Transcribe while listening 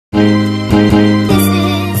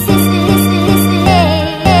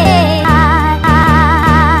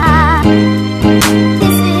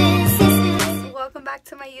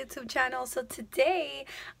So today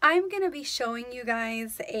I'm going to be showing you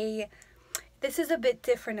guys this is a bit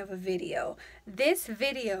different of a video. This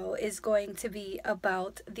video is going to be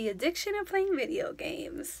about the addiction of playing video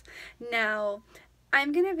games. Now,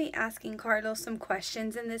 I'm going to be asking Carlos some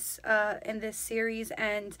questions in this series,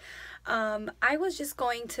 and I was just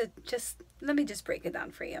going to let me just break it down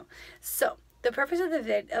for you. So, the purpose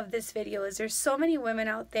of this video is there's so many women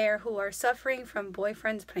out there who are suffering from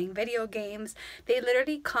boyfriends playing video games. They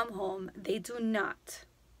literally come home, they do not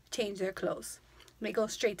change their clothes. They go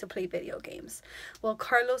straight to play video games. Well,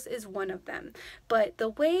 Carlos is one of them. But the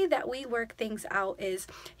way that we work things out is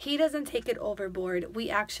he doesn't take it overboard.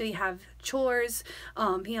 We actually have chores.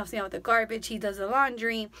 He helps me out with the garbage. He does the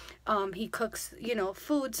laundry. He cooks,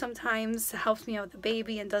 food sometimes, helps me out with the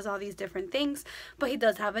baby and does all these different things. But he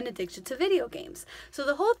does have an addiction to video games. So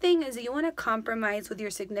the whole thing is you want to compromise with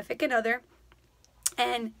your significant other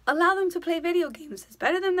and allow them to play video games. It's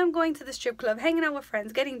better than them going to the strip club, hanging out with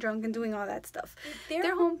friends, getting drunk, and doing all that stuff. If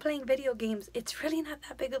they're home playing video games, it's really not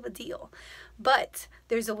that big of a deal. But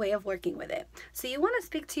there's a way of working with it. So you want to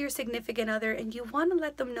speak to your significant other, and you want to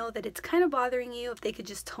let them know that it's kind of bothering you if they could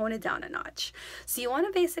just tone it down a notch. So you want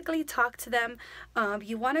to basically talk to them.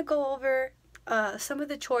 You want to go over some of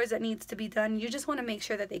the chores that needs to be done. You just want to make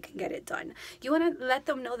sure that they can get it done. You want to let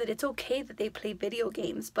them know that it's okay that they play video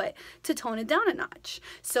games, but to tone it down a notch.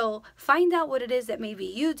 So find out what it is that maybe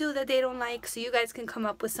you do that they don't like, so you guys can come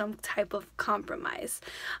up with some type of compromise.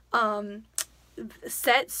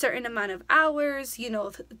 Set certain amount of hours.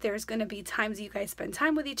 There's going to be times you guys spend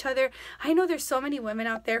time with each other. I know there's so many women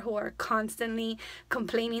out there who are constantly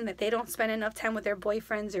complaining that they don't spend enough time with their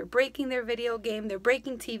boyfriends. They're breaking their video game, they're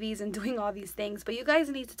breaking TVs and doing all these things. But you guys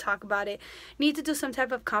need to talk about it, need to do some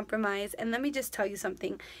type of compromise. And let me just tell you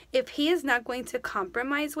something. If he is not going to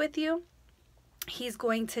compromise with you, he's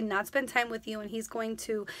going to not spend time with you and he's going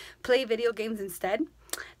to play video games instead,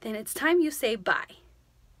 then it's time you say bye.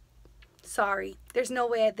 Sorry, there's no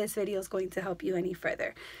way this video is going to help you any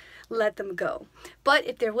further. Let them go. But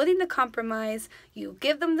if they're willing to compromise, you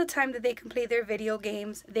give them the time that they can play their video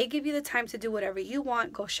games. They give you the time to do whatever you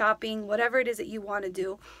want, go shopping, whatever it is that you want to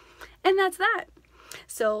do. And that's that.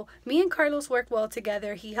 So me and Carlos work well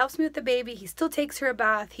together. He helps me with the baby. He still takes her a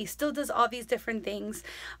bath. He still does all these different things.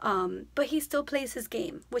 But he still plays his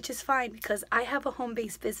game, which is fine because I have a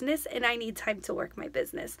home-based business and I need time to work my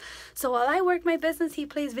business. So while I work my business, he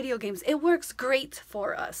plays video games. It works great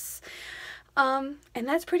for us. And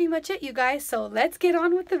that's pretty much it, you guys. So let's get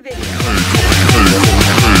on with the video.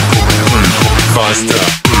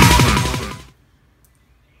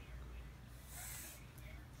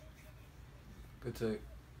 Good take.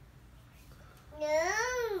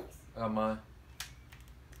 No. Got mine.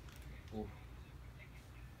 Ooh.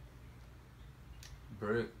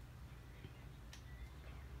 Brick.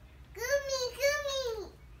 Gummy.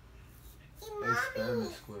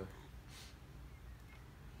 Spanish square.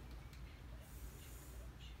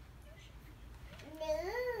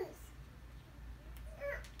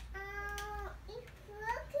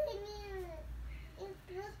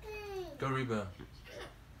 Go rebound.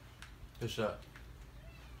 Good shot.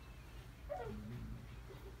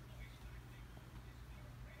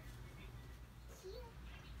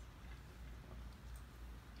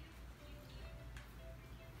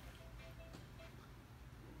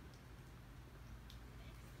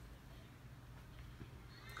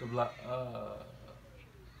 Good luck.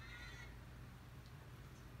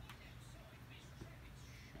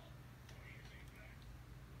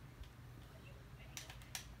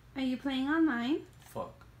 Are you playing online?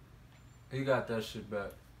 Fuck. He got that shit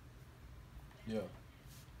back. Yeah.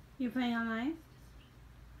 You playing online?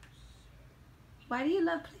 Why do you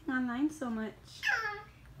love playing online so much?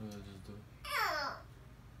 I just do.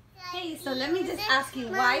 Hey, so let me just ask you,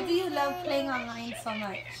 why do you love playing online so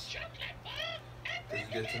much? Because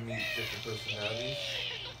you get to meet different personalities.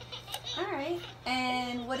 Alright.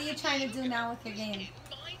 And what are you trying to do now with your game?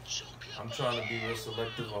 I'm trying to be real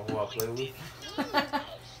selective on who I play with.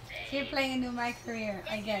 You're playing a new My Career.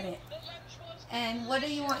 I get it. And what do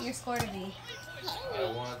you want your score to be? I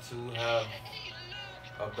want to have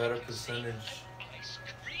a better percentage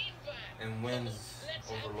in wins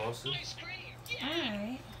over losses.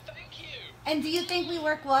 Alright. And do you think we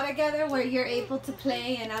work well together where you're able to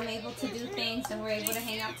play and I'm able to do things and we're able to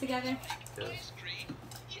hang out together? Yes.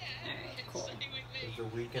 Alright, cool. The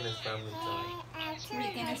weekend is family time.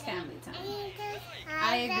 Weekend is family time.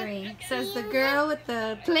 I agree. Says the girl with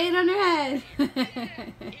the plate on her head.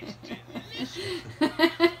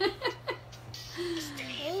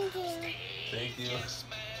 Thank you.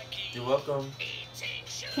 You're welcome.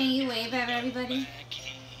 Can you wave at everybody?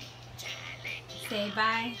 Say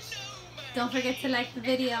bye. Don't forget to like the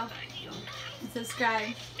video and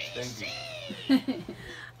subscribe. Thank you.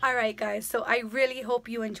 Alright guys, so I really hope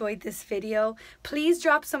you enjoyed this video. Please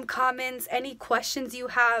drop some comments. Any questions you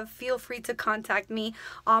have, feel free to contact me.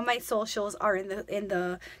 All my socials are in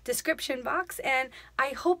the description box, and I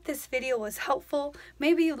hope this video was helpful.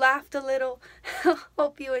 Maybe you laughed a little.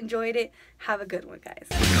 Hope you enjoyed it. Have a good one, guys.